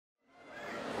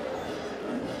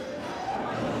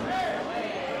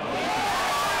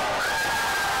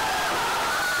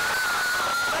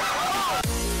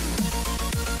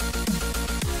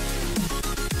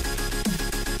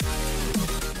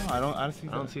I don't see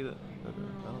that. I don't see that.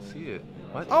 I don't see it.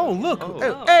 What? Oh, look.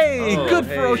 Oh. Hey, Oh, good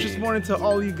hey. ferocious morning to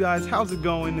all you guys. How's it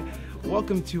going?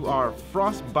 Welcome to our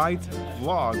Frostbite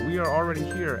vlog. We are already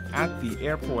here at the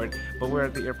airport, but we're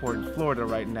at the airport in Florida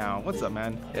right now. What's up,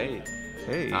 man? Hey.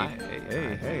 Hey. Hi.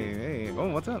 Hey. Oh,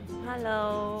 what's up?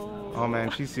 Hello. Oh, man,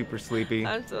 she's super sleepy.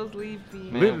 I'm so sleepy.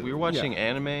 Man, we were watching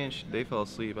anime and they fell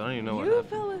asleep. I don't even know what You happened.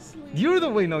 fell asleep. You're the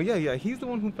way. No, yeah. He's the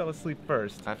one who fell asleep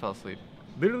first. I fell asleep.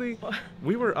 Literally,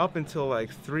 we were up until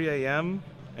like 3 a.m.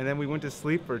 and then we went to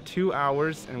sleep for 2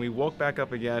 hours and we woke back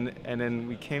up again and then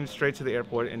we came straight to the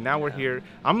airport and now we're here.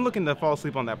 I'm looking to fall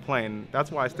asleep on that plane. That's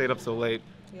why I stayed up so late.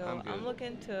 Yo, I'm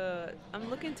looking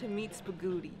to meet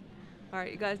Spagooty. All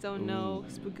right, you guys don't know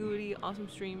Spagooty, awesome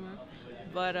streamer,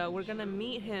 but we're gonna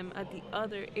meet him at the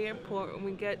other airport when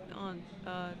we get on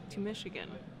to Michigan.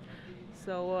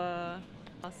 So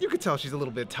You could tell she's a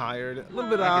little bit tired, a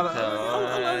little bit I out could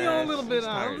tell. a little bit She's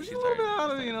out, tired, she's a little bit tired.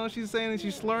 out of, you know, she's saying that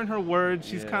she's slurring her words.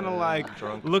 She's kind of Yeah, like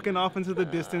drunk. looking off into the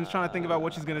distance, trying to think about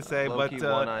what she's gonna say. Low-key,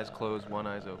 But one eye's closed, one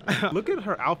eye's open. look at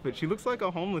her outfit. She looks like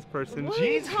a homeless person. what are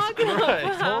you Jesus talking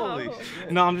Christ, about? holy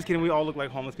shit. No, I'm just kidding. We all look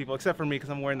like homeless people, except for me, because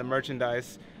I'm wearing the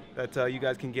merchandise that you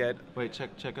guys can get. Wait,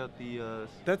 check out the.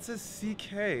 That's a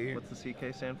CK. What's the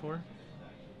CK stand for?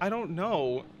 I don't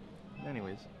know.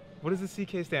 Anyways, What does the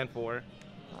CK stand for?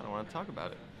 I don't want to talk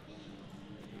about it.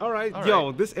 All right, All yo,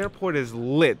 right. this airport is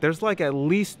lit. There's like at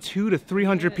least 200 to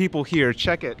 300 people here.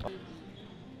 Check it.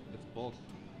 It's bold.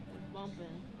 Bumping.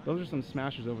 Those are some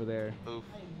smashers over there. Oof.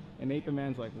 And Nathan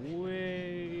Man's like,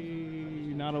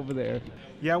 way not over there.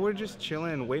 Yeah, we're just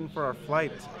chilling and waiting for our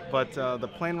flight. But the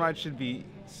plane ride should be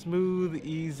smooth,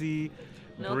 easy,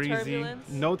 No breezy. turbulence?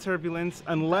 No turbulence,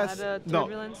 unless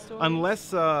turbulence stories?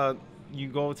 unless you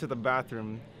go to the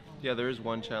bathroom. Yeah, there is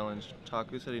one challenge.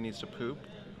 Taku said he needs to poop,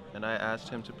 and I asked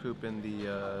him to poop in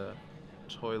the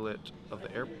toilet of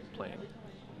the airplane.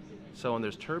 So when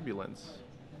there's turbulence,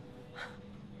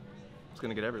 it's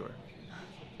gonna get everywhere.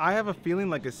 I have a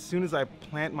feeling like as soon as I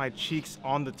plant my cheeks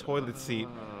on the toilet seat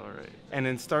All right. and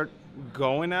then start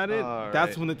going at it, All that's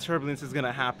right. when the turbulence is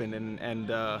gonna happen.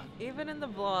 And Even in the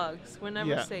vlogs, we're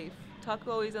never Yeah. safe.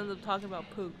 Taco always ends up talking about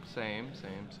poop. Same.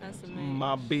 That's the main.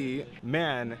 my B,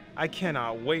 man, I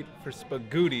cannot wait for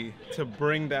Spagooty to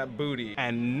bring that booty.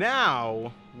 And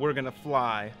now we're gonna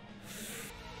fly.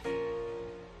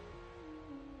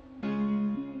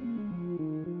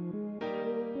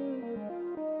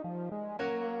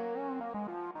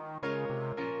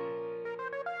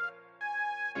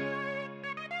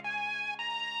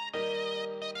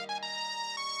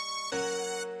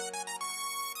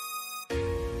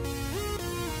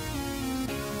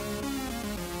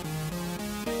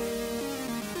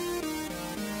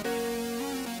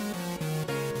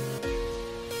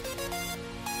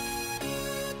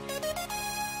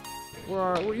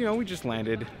 We just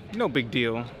landed. No big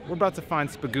deal. We're about to find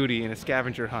Spagooty in a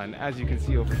scavenger hunt. As you can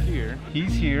see over here,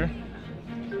 he's here,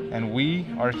 and we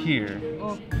are here.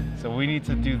 So we need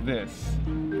to do this.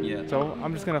 Yeah. So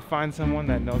I'm just gonna find someone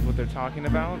that knows what they're talking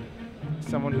about,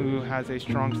 someone who has a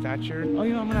strong stature. Oh,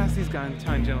 I'm gonna ask these guys,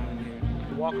 kind gentlemen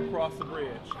here. Walk across the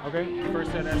bridge. Okay.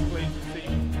 First that escalator you see,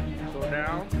 go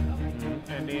down,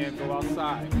 and then go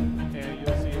outside. And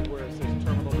you'll see where it says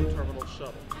terminal to terminal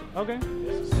shuttle. Okay.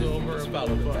 It's a silver and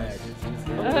blue bus.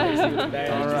 All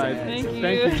right.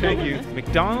 Thank you.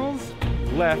 McDonald's,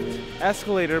 left,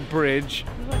 escalator, bridge,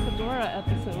 This is like the Dora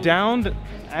episode. down,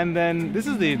 and then this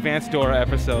is the advanced Dora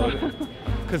episode.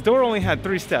 Because Dora only had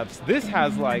 3 steps. This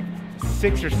has like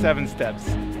 6 or 7 steps.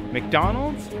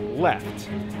 McDonald's, left.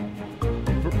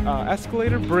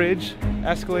 Escalator, bridge,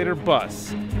 escalator,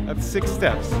 bus. That's 6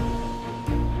 steps.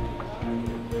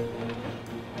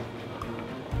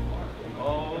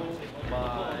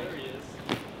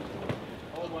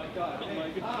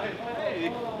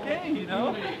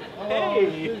 Hey.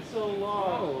 It's been so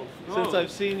long. Since I've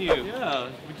seen you. Yeah,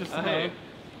 we just Hey.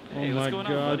 Oh my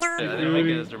God. Yeah, I didn't make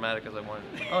it as dramatic as I wanted.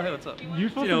 Oh, hey, what's up? You're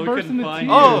supposed You know, to we burst couldn't into find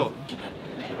tears.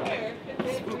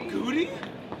 Oh! Goody?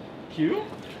 Q?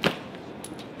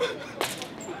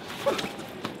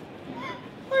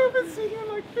 I haven't seen you in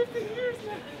like 50 years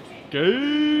now.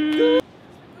 Gay.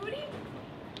 Spagooty?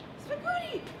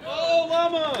 Spagooty! Oh,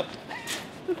 llama!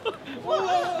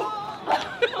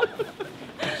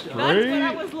 That's what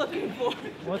I was looking for.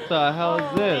 What the hell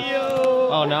is this?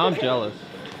 Oh, now I'm jealous.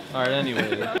 All right,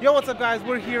 anyway. Yo, what's up, guys?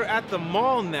 We're here at the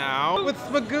mall now with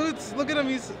Spagoots. Look at him.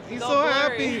 He's so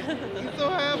happy. He's so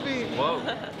happy. Whoa.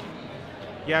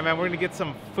 Yeah, man, we're gonna get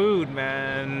some food,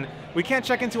 man. We can't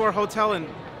check into our hotel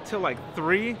until like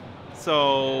 3,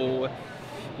 so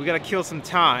we gotta kill some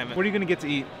time. What are you gonna get to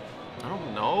eat? I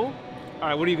don't know. All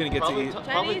right, what are you gonna get to eat?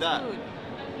 Probably Chinese that. food.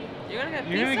 You're gonna get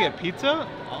pizza? You're gonna get pizza?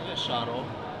 I'll get shuttle.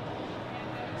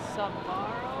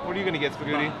 Sabaro. What are you gonna get,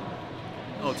 Spaghetti?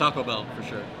 Oh, Taco Bell for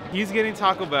sure. He's getting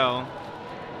Taco Bell.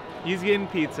 He's getting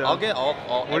pizza. I'll get all.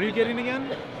 What are you getting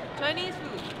again? Chinese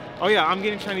food. Oh yeah, I'm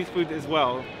getting Chinese food as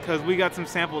well because we got some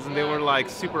samples and they were like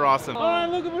super awesome. Oh,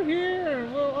 look over here!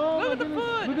 Whoa, oh, Look at the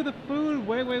food! Look at the food!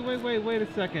 Wait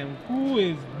a second. Who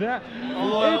is that?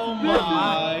 Oh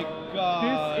my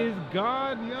God! This is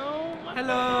God, yo!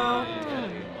 Hello.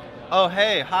 Oh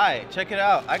hey, hi! Check it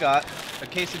out. I got a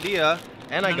quesadilla,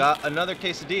 and I got another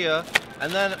quesadilla,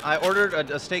 and then I ordered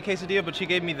a steak quesadilla, but she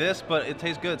gave me this, but it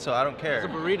tastes good, so I don't care. It's a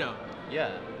burrito. Yeah.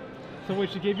 So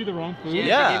wait, she gave you the wrong food?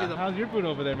 Yeah. She gave you the... How's your food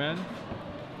over there, man?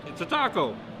 It's a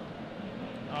taco.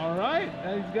 All right,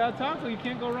 he's got a taco. You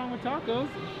can't go wrong with tacos.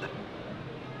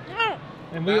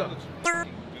 And we,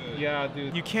 yeah,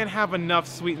 dude. You can't have enough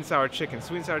sweet and sour chicken.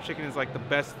 Sweet and sour chicken is like the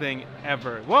best thing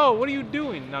ever. Whoa, what are you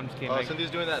doing? No, I'm just kidding. Oh, like,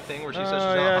 Cynthia's doing that thing where she says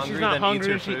yeah, she's not hungry,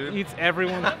 then eats her food. She eats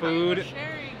everyone's food.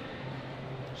 Sharing.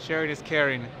 Sharing is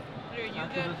caring. Here, you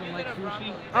get a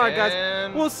broccoli. All right, guys,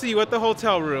 And- we'll see you at the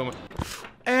hotel room.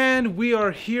 And we are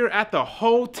here at the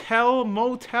Hotel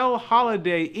Motel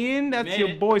Holiday Inn. That's Made your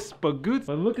it. boy Spagoots.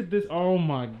 But look at this. Oh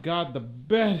my God, the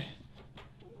bed.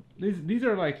 These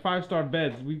are like 5-star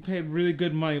beds. We paid really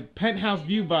good money. Penthouse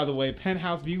view, by the way.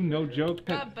 Penthouse view, no joke.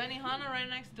 Got Benihana right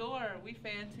next door. We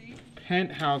fancy.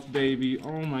 Penthouse, baby.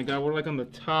 Oh my God, we're like on the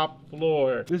top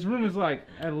floor. This room is like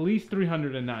at least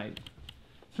 $300 a night.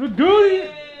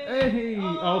 Spagooty! Hey,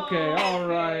 okay, all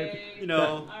right. You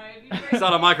know, Alright, it's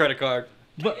not on my credit card.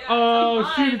 But Yeah, oh it's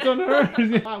on shoot, it's on mine.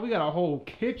 hers. Wow, we got a whole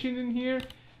kitchen in here.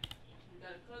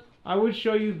 I would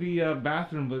show you the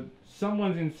bathroom, but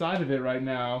someone's inside of it right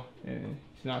now. And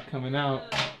he's not coming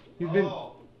out. He's been.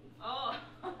 Oh. Oh.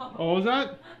 Oh, was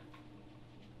that?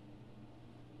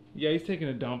 Yeah, he's taking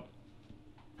a dump.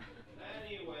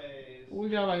 Anyways. We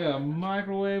got like a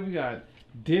microwave. We got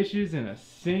dishes and a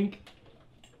sink.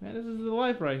 Man, this is the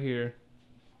life right here.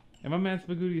 And my man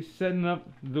Spagooty is setting up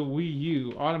the Wii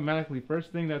U automatically.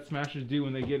 First thing that Smashers do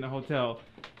when they get in a hotel,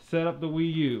 set up the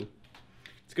Wii U.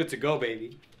 It's good to go,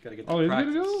 baby. Gotta get to Oh, is it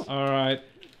practice. good to go? All right.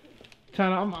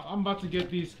 Tana, I'm about to get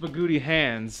these Spagooty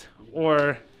hands.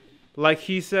 Or, like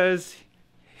he says,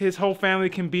 his whole family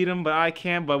can beat him, but I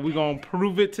can't. But we're going to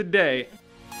prove it today.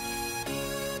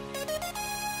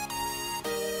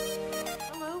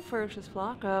 Ferocious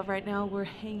Flock. Right now we're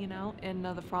hanging out in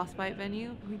the Frostbite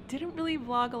venue. We didn't really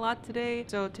vlog a lot today,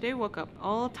 so today we woke up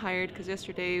all tired because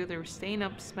yesterday they were staying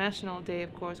up smashing all day,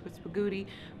 of course, with Spagooty.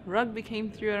 Rugby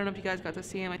came through. I don't know if you guys got to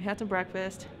see him. I had some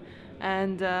breakfast,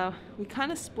 and we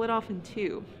kind of split off in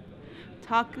two.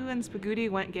 Taku and Spagooty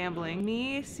went gambling.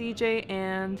 Me, CJ,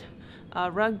 and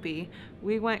Rugby,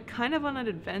 we went kind of on an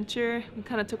adventure. We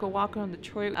kind of took a walk around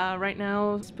Detroit. Right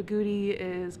now, Spagooty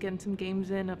is getting some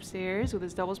games in upstairs with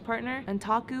his doubles partner, and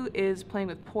Taku is playing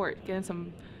with Port, getting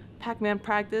some Pac-Man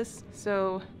practice.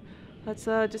 So let's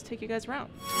just take you guys around.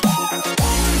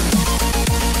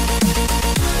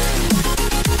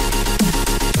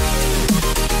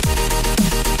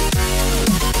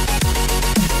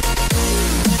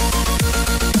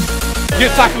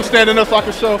 Get Taku standing up so I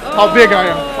can show how big I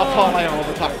am, how tall I am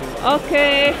over Taku.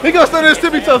 Okay. He gonna stand on his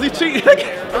tippy toes, he cheating.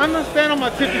 I'm not standing on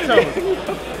my tippy toes.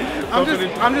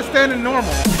 I'm just standing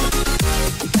normal.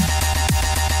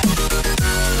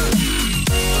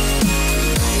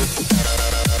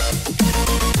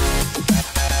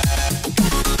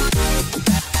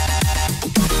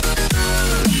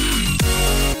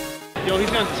 Yo, he's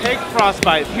gonna take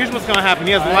Frostbite. Here's what's gonna happen.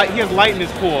 He has light in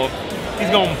his pool. He's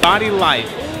gonna body light.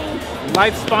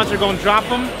 Light sponsor gonna drop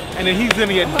him, and then he's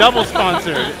gonna get double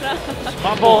sponsored.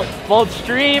 Both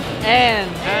stream and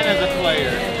as a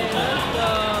player.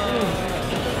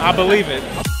 I believe it.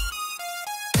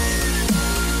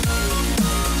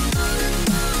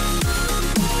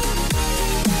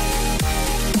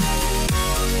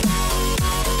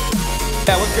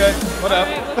 Yeah, what's good? What up?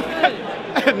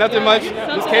 Nothing much.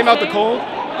 Just came out the cold.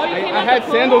 I had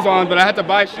sandals on, but I had to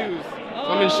buy shoes. So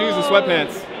I'm in shoes and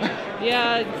sweatpants.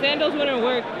 yeah, sandals wouldn't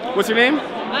work. What's your name?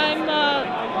 I'm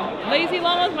Lazy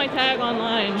Llama's my tag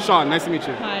online. Sean, nice to meet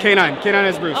you. Hi. K9. K9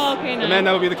 is Bruce. Oh, K9. The man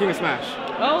that will be the king of Smash.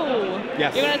 Oh.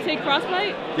 Yes. You're gonna take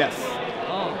Frostbite? Yes.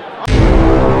 Oh.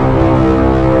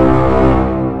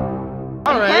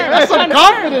 All right. That's some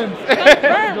confidence.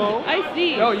 Confirmed. I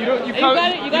see. No, you don't. You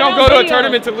got it don't on go to a video.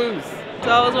 tournament to lose. So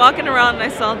I was walking around and I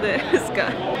saw this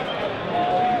guy.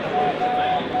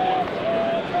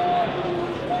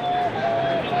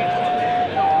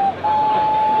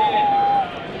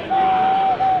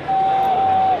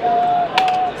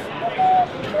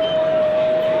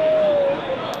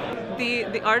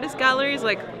 The artist gallery is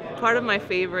like part of my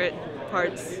favorite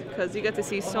parts because you get to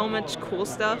see so much cool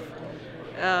stuff,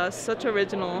 such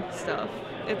original stuff.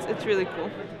 It's really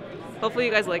cool. Hopefully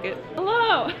you guys like it.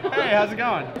 Hello! Hey, how's it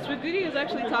going? Spaghetti is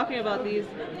actually talking about the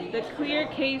clear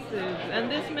cases,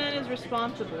 and this man is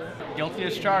responsible. Guilty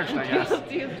as charged, I guess.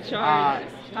 Guilty as charged.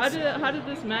 How did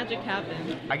this magic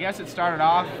happen? I guess it started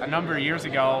off a number of years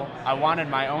ago. I wanted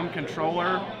my own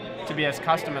controller to be as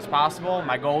custom as possible.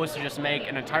 My goal was to just make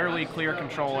an entirely clear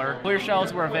controller. Clear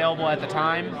shells were available at the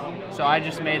time, so I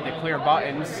just made the clear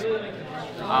buttons.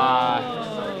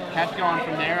 Kept going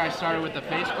from there. I started with the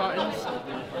face buttons,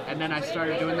 and then I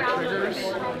started doing the triggers.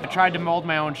 I tried to mold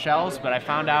my own shells, but I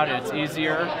found out it's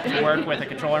easier to work with a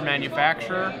controller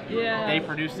manufacturer. Yeah. They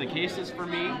produce the cases for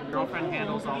me. My girlfriend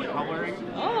handles all the coloring.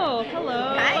 Oh,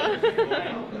 hello. Hi.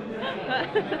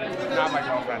 Not my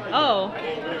girlfriend. Oh.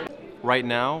 Right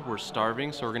now, we're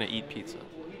starving, so we're gonna eat pizza.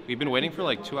 We've been waiting for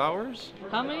like 2 hours.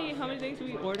 How many things do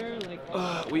we order? Like.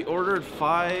 We ordered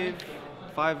five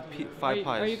pies.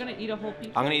 Are you gonna eat a whole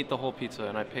pizza? I'm gonna eat the whole pizza,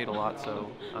 and I paid a lot,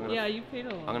 so I'm gonna. Yeah, you paid a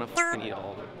lot. I'm gonna fucking eat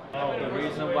all of it. Oh, the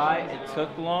reason why it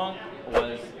took long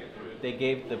was they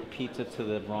gave the pizza to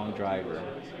the wrong driver.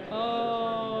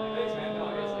 Oh.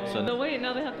 So wait,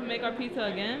 now they have to make our pizza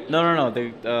again? No.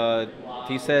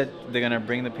 He said they're gonna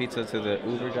bring the pizza to the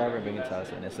Uber driver and bring it to us,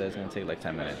 and it says it's gonna take like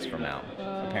 10 minutes from now,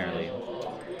 apparently.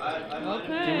 Okay.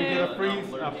 Can we get a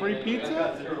free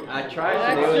pizza? I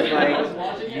tried. It was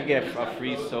like you get a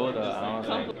free soda. I was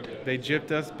like, They gypped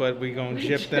us, but we gonna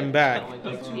gyp them back.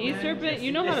 Eat serpent,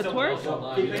 you know how to twerk?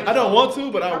 I don't want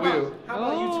to, but I will. How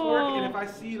about you twerk, and if I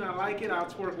see and I like it, I'll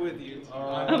twerk with you.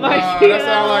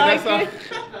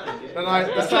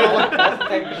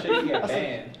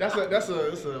 That's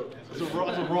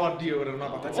a raw deal that I'm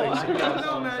not about to tell you.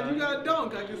 No, man, you got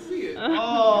dunk. I can see it.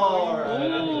 Oh,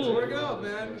 Twerk up,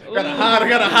 man. I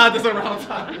gotta hide this around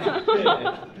time. I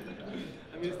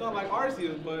mean, it's not like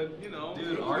Arceus, but you know.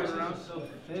 Dude, Arceus is so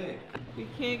thick. We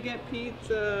can't get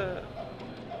pizza.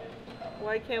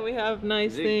 Why can't we have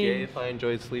nice Is it things? gay if I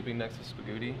enjoyed sleeping next to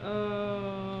Spaghetti?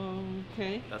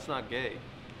 Okay. That's not gay.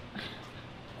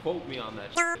 Quote me on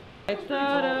that shit.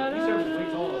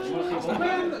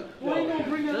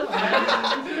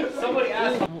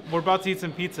 We're about to eat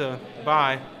some pizza.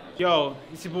 Bye. Yo,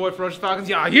 it's your boy FerociousFalcons.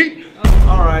 Yeah, yeet.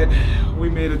 All right, we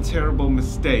made a terrible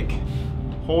mistake.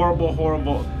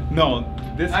 Horrible. No,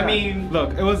 this. I mean,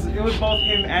 look, it was both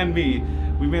him and me.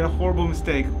 We made a horrible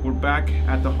mistake. We're back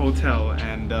at the hotel,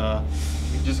 and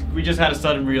we just had a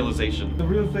sudden realization. the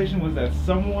realization was that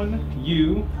someone,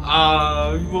 you,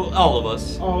 well, all of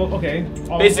us. oh, okay,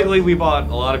 all of Basically, us- we bought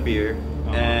a lot of beer,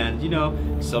 and you know,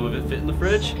 some of it fit in the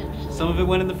fridge, some of it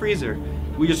went in the freezer.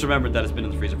 We just remembered that it's been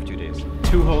in the freezer for 2 days.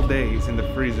 2 whole days in the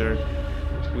freezer.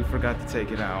 We forgot to take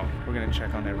it out. We're gonna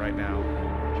check on it right now.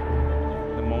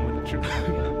 The moment of truth.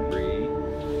 3, 2,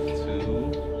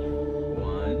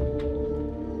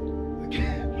 1. Yo,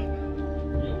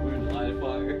 we're in line of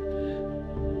fire.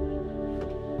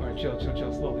 All right, chill.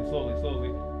 Slowly. Slowly.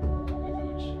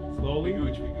 We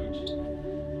gooch.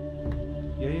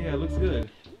 Yeah, it looks good.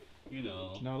 You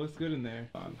know. No, it looks good in there.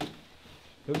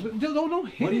 Don't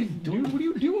hit it, dude. What are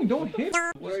you doing? Don't hit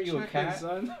it. What are you, a cat?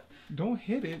 Son. Don't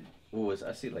hit it. Oh,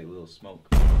 I see like little smoke.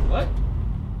 What?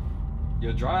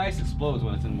 Yo, dry ice explodes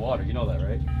when it's in water. You know that,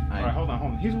 right? All right, hold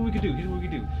on. Here's what we could do.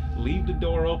 Leave the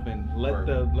door open. Let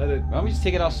it. Why don't we just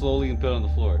take it out slowly and put it on the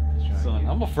floor? Son,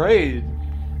 I'm afraid.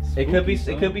 It could be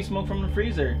smoke from the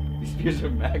freezer. These beers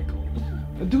are mad cold.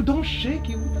 Dude, don't shake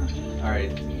it. All right,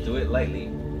 do it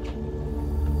lightly.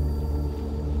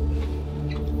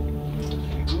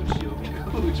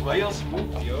 Gooch, why y'all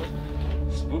spooky, yo?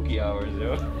 Spooky hours,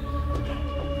 yo.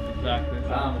 Exactly.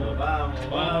 All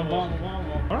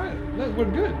right, look,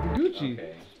 we're good. We're Gucci.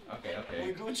 Okay.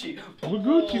 We're Gucci. We're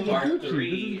Gucci. Part This is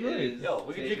 3 great. is Yo,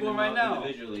 we can drink taking one them right out now.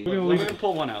 individually. We're gonna We're leave gonna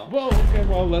pull one out. Well, okay.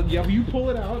 Yeah, you pull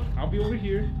it out. I'll be over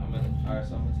here. Alright,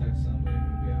 so I'm gonna text somebody.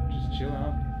 Just chill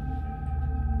out.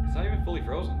 It's not even fully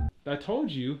frozen. I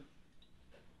told you.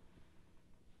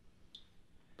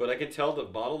 But I can tell the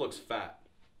bottle looks fat.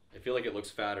 I feel like it looks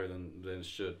fatter than it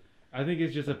should. I think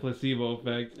it's just a placebo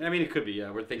effect. I mean, it could be,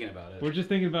 yeah. We're thinking about it. We're just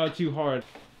thinking about it too hard.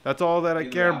 That's all that I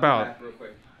care about.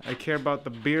 I care about the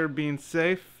beer being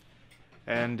safe,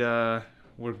 and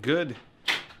we're good.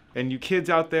 And you kids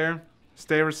out there,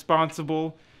 stay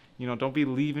responsible. You know, don't be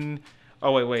leaving.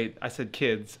 Oh, wait. I said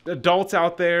kids. Adults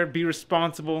out there, be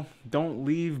responsible. Don't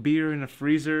leave beer in the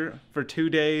freezer for 2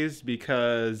 days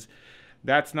because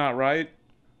that's not right.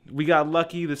 We got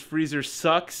lucky. This freezer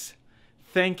sucks.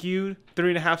 Thank you,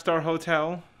 3.5-star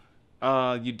hotel.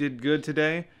 You did good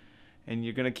today, and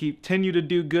you're going to continue to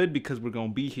do good because we're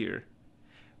going to be here.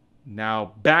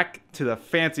 Now back to the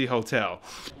fancy hotel.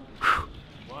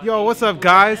 Yo, what's up,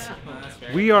 guys?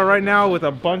 We are right now with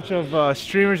a bunch of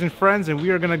streamers and friends, and we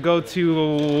are gonna go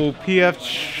to PF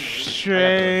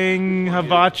Chang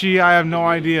Hibachi. I have no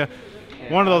idea.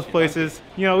 One of those places.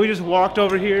 You know, we just walked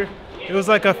over here. It was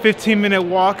like a 15-minute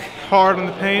walk, hard on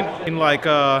the paint, in like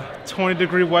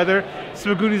 20-degree weather.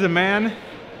 Spagooty's a man.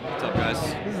 What's up, guys?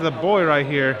 This is a boy right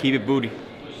here. Keep it booty.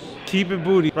 Keep it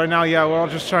booty. Right now, yeah, we're all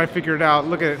just trying to figure it out.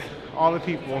 Look at all the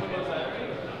people.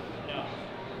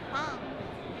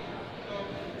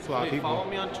 It's a lot of people. Follow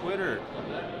me on Twitter.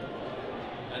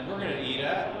 And we're gonna eat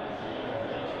at.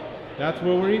 That's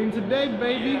what we're eating today,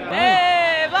 baby.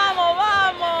 Hey, vamos,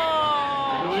 vamos!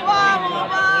 Vamos, vamos!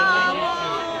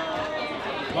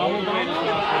 Vamos, vamos.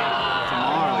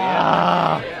 Tomorrow,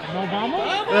 yeah. No vamos?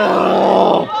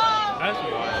 Oh. That's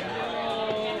wild.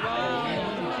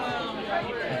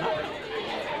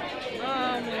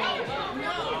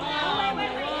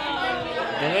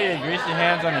 They need to grease your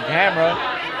hands on the camera.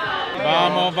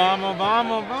 Vamos, vamos,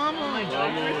 vamos, vamos.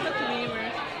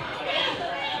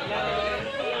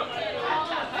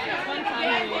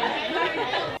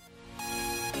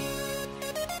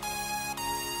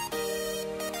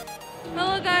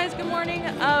 Hello guys, good morning.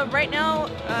 Right now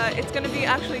it's going to be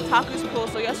actually Taku's pool.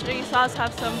 So yesterday you saw us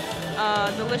have some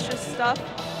delicious stuff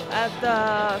at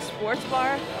the sports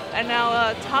bar, and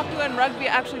now Taku and Rugby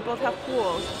actually both have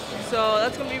pools. So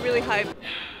that's going to be really hype.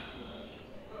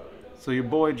 So your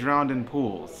boy drowned in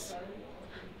pools.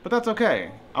 But that's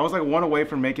okay. I was like one away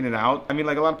from making it out. I mean,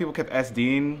 like a lot of people kept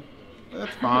SDing.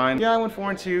 That's fine. Yeah, I went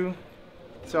 4-2.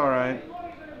 It's alright.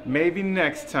 Maybe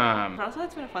next time. Also,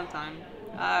 it's been a fun time.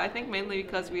 I think mainly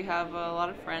because we have a lot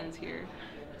of friends here.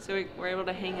 So we're able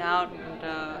to hang out and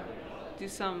do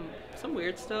some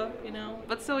weird stuff, you know.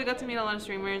 But still, we got to meet a lot of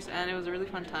streamers and it was a really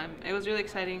fun time. It was really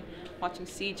exciting watching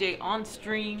CJ on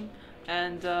stream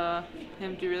and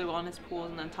him do really well in his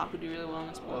pools, and then Taku do really well in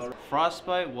his pools.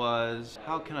 Frostbite was,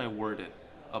 how can I word it?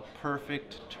 A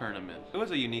perfect tournament. It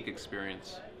was a unique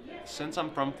experience. Since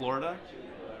I'm from Florida,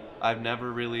 I've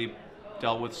never really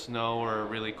dealt with snow or a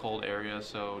really cold area,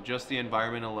 so just the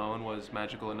environment alone was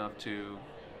magical enough to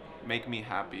make me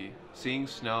happy. Seeing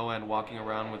snow and walking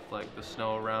around with like the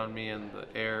snow around me and the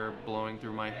air blowing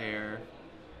through my hair,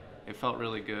 it felt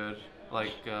really good.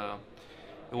 Like,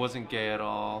 it wasn't gay at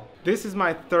all. This is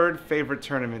my third favorite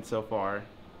tournament so far.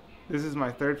 This is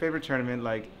my third favorite tournament.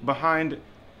 Like, behind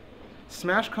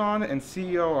SmashCon and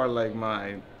CEO are like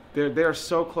they're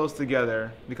so close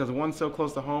together because one's so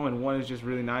close to home and one is just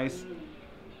really nice.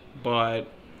 But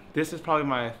this is probably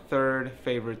my third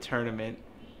favorite tournament.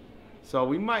 So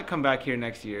we might come back here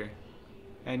next year.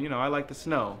 And you know, I like the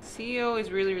snow. CEO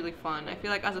is really, really fun. I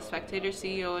feel like as a spectator,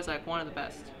 CEO is like one of the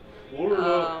best.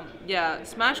 Yeah,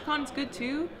 SmashCon's good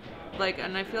too. Like,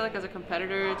 and I feel like as a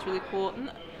competitor, it's really cool. And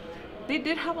they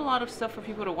did have a lot of stuff for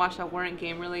people to watch that weren't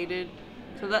game related.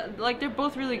 So that, like, they're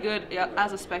both really good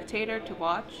as a spectator to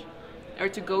watch or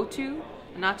to go to,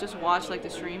 and not just watch like the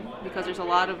stream, because there's a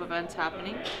lot of events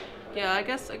happening. Yeah, I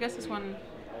guess this one's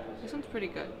pretty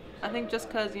good. I think just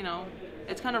cause, you know,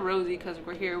 it's kind of rosy because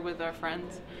we're here with our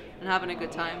friends and having a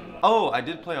good time. Oh, I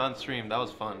did play on stream. That was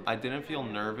fun. I didn't feel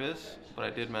nervous, but I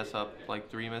did mess up like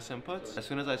 3 miss inputs. As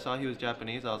soon as I saw he was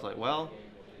Japanese, I was like, well,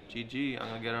 GG, I'm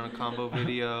gonna get on a combo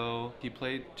video. He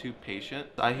played too patient.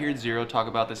 I heard Zero talk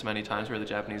about this many times where the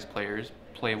Japanese players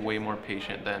play way more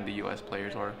patient than the US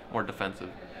players or more defensive.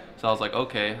 So I was like,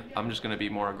 okay, I'm just gonna be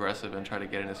more aggressive and try to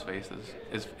get in his face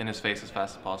as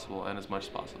fast as possible and as much as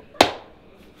possible.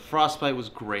 Frostbite was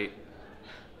great.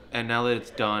 And now that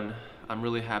it's done, I'm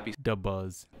really happy. Da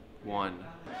buzz. One.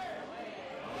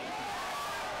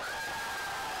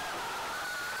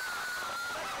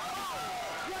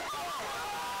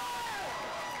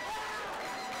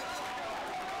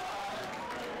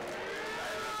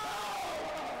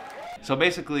 So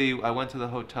basically, I went to the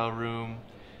hotel room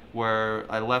where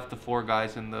I left the 4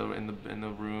 guys in the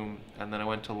room, and then I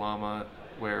went to Llama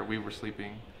where we were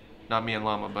sleeping. Not me and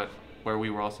Llama, but where we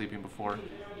were all sleeping before.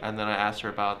 And then I asked her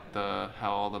about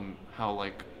how all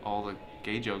the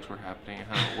gay jokes were happening.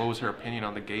 What was her opinion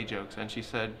on the gay jokes? And she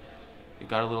said it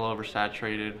got a little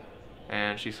oversaturated,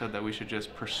 and she said that we should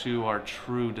just pursue our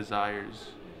true desires,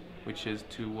 which is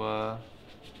to,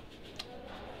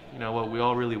 you know, what we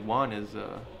all really want is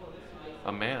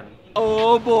a man.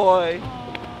 Oh boy,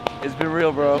 it's been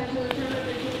real, bro.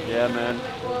 Yeah, man.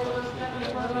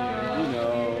 You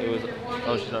know, it was.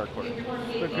 Oh, she's not recording.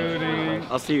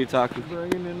 I'll see you, Taku.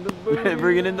 Bringing in the boot.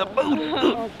 Bringing in the boot.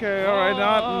 Okay, all right,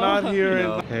 not here. You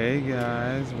know. Hey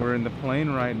guys, we're in the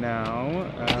plane right now.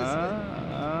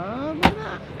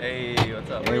 Hey,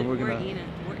 what's up? Hey, We're eating.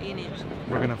 in it.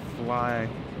 We're gonna fly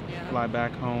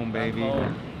back home, baby.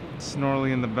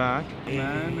 Snorley in the back.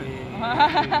 Man.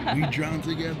 We drowned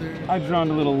together. I drowned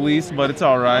a little least, but it's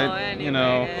all right. Oh, anyway, you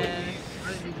know.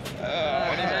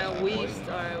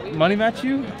 Money match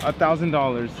you?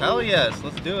 $1,000. Hell yes,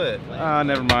 let's do it.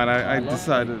 Never mind. I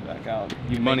decided to back out.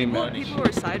 You money match. People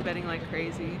were side betting like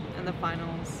crazy in the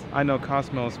finals. I know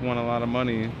Cosmos won a lot of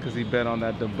money because he bet on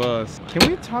that bus. Can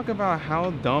we talk about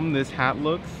how dumb this hat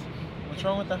looks? What's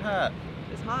wrong with the hat?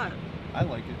 It's hot. I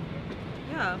like it.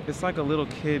 Yeah. It's like a little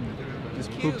kid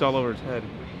just pooped all over his head.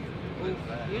 Oof,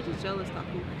 you're just jealous,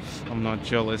 Taku. I'm not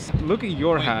jealous. Look at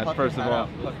your hat, first of all.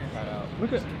 Puff your hat out.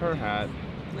 Look at her hat.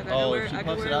 Look, Oh, if she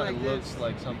puffs it out, it looks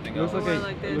like something It looks else.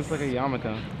 like it looks like a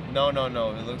yarmulke. No.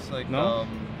 It looks like,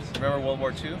 remember World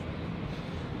War II?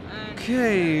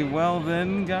 Okay, well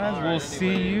then, guys, we'll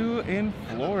see you in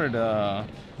Florida.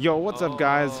 Yo, what's up,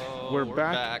 guys? We're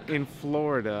back in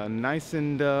Florida. Nice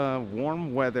and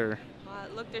warm weather.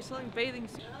 Look, they're selling bathing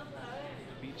suits.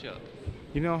 Beach up.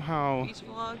 You know Beach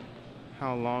vlog.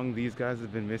 how long these guys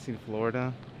have been missing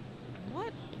Florida?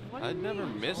 What? What do I'd you never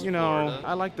mean? missed You know, Florida.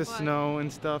 I like the snow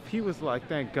and stuff. He was like,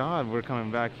 thank God we're coming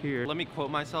back here. Let me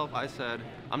quote myself. I said,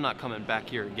 I'm not coming back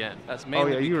here again. That's Oh,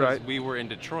 mainly yeah, you're because right. we were in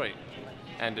Detroit.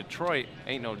 And Detroit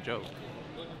ain't no joke.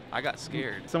 I got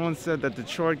scared. Someone said that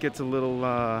Detroit gets a little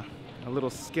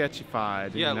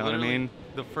sketchified. Yeah, you know what I literally, mean?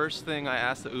 the first thing I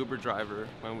asked the Uber driver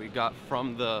when we got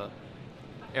from the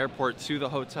airport to the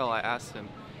hotel, I asked him,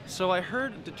 so I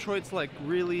heard Detroit's like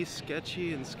really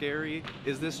sketchy and scary.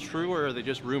 Is this true or are they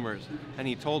just rumors? And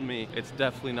he told me it's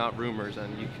definitely not rumors.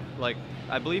 And you like,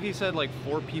 I believe he said like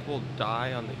 4 people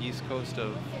die on the east coast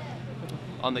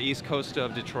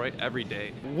of Detroit every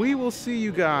day. We will see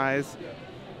you guys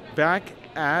back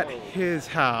at his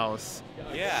house.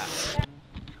 Yeah.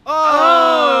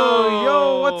 Oh,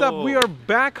 yo, what's up? We are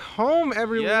back home,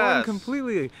 everyone, Yes.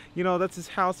 completely. You know, that's his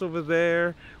house over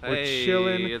there. We're Hey,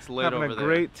 chilling, it's lit having over a there.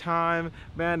 great time.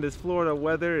 Man, this Florida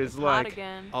weather is Hot like,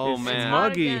 again. Oh it's man,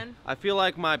 muggy. I feel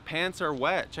like my pants are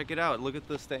wet. Check it out. Look at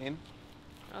the stain.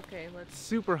 Okay, let's.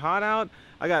 Super hot out.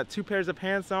 I got 2 pairs of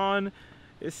pants on.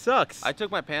 It sucks. I took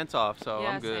my pants off, so Yeah,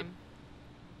 I'm good. same.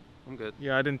 I'm good.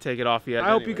 Yeah, I didn't take it off yet. I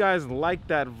hope you guys liked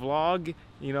that vlog.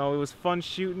 You know, it was fun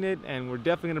shooting it, and we're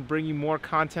definitely gonna bring you more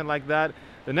content like that.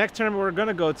 The next tournament we're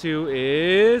gonna go to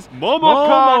is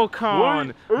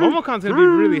MomoCon. MomoCon's gonna be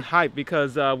really hype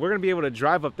because we're gonna be able to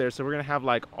drive up there, so we're gonna have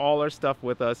like all our stuff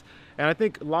with us. And I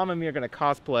think Llama and me are gonna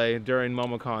cosplay during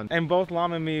MomoCon. And both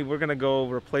Llama and me, we're gonna go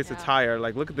replace a tire.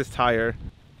 Like, look at this tire.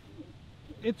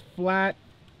 It's flat.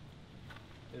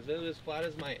 Is it as flat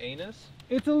as my anus?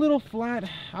 It's a little flat.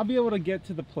 I'll be able to get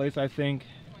to the place, I think.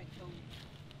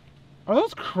 Are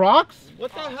those Crocs?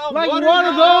 What the hell? Like, what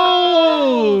are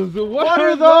those? What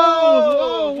are those?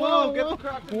 Whoa, Whoa, get the whoa.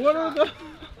 Crocs. What are those?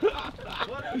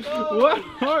 What are those?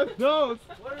 What are those?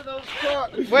 What are those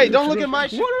Crocs? Wait, don't look at my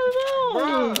shit. What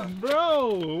are those?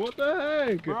 Bro, what the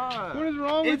heck? Bruh. What is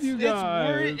wrong with you guys?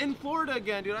 We're in Florida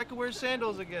again, dude. I could wear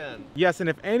sandals again. Yes, and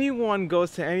if anyone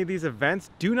goes to any of these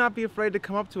events, do not be afraid to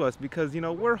come up to us because, you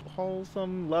know, we're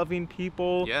wholesome, loving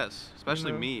people. Yes, especially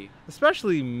You know? me.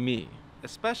 Especially me.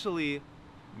 Especially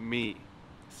me.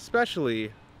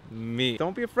 Especially me.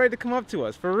 Don't be afraid to come up to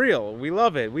us, for real. We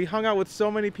love it. We hung out with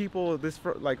so many people this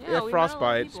Yeah, we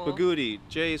Frostbite. met a lot of Spagooty,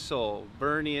 J-Soul,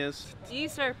 Bernius,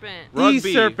 E-Serpent.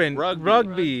 E-Serpent, Rugby.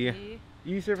 Rugby.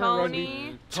 E-Serpent, Tony.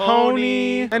 Rugby.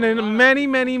 Tony. And then many,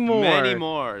 many more. Many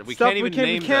more. We Stuff can't even we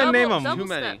name can't them. name Double- them. double Too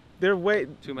many. step. They're way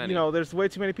Too many. You know, there's way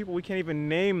too many people. We can't even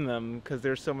name them because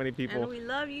there's so many people. And we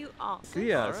love you all. See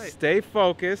ya. All right. Stay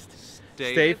focused.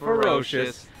 Stay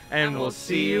ferocious. And we'll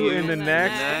see you in the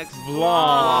next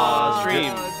vlog.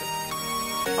 Stream.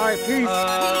 All right, peace.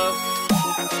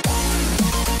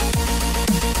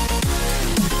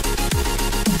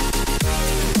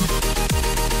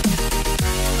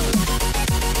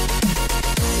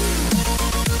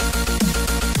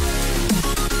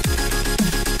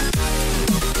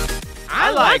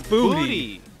 I like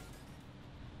booty.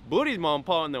 Booty's more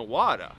important than water.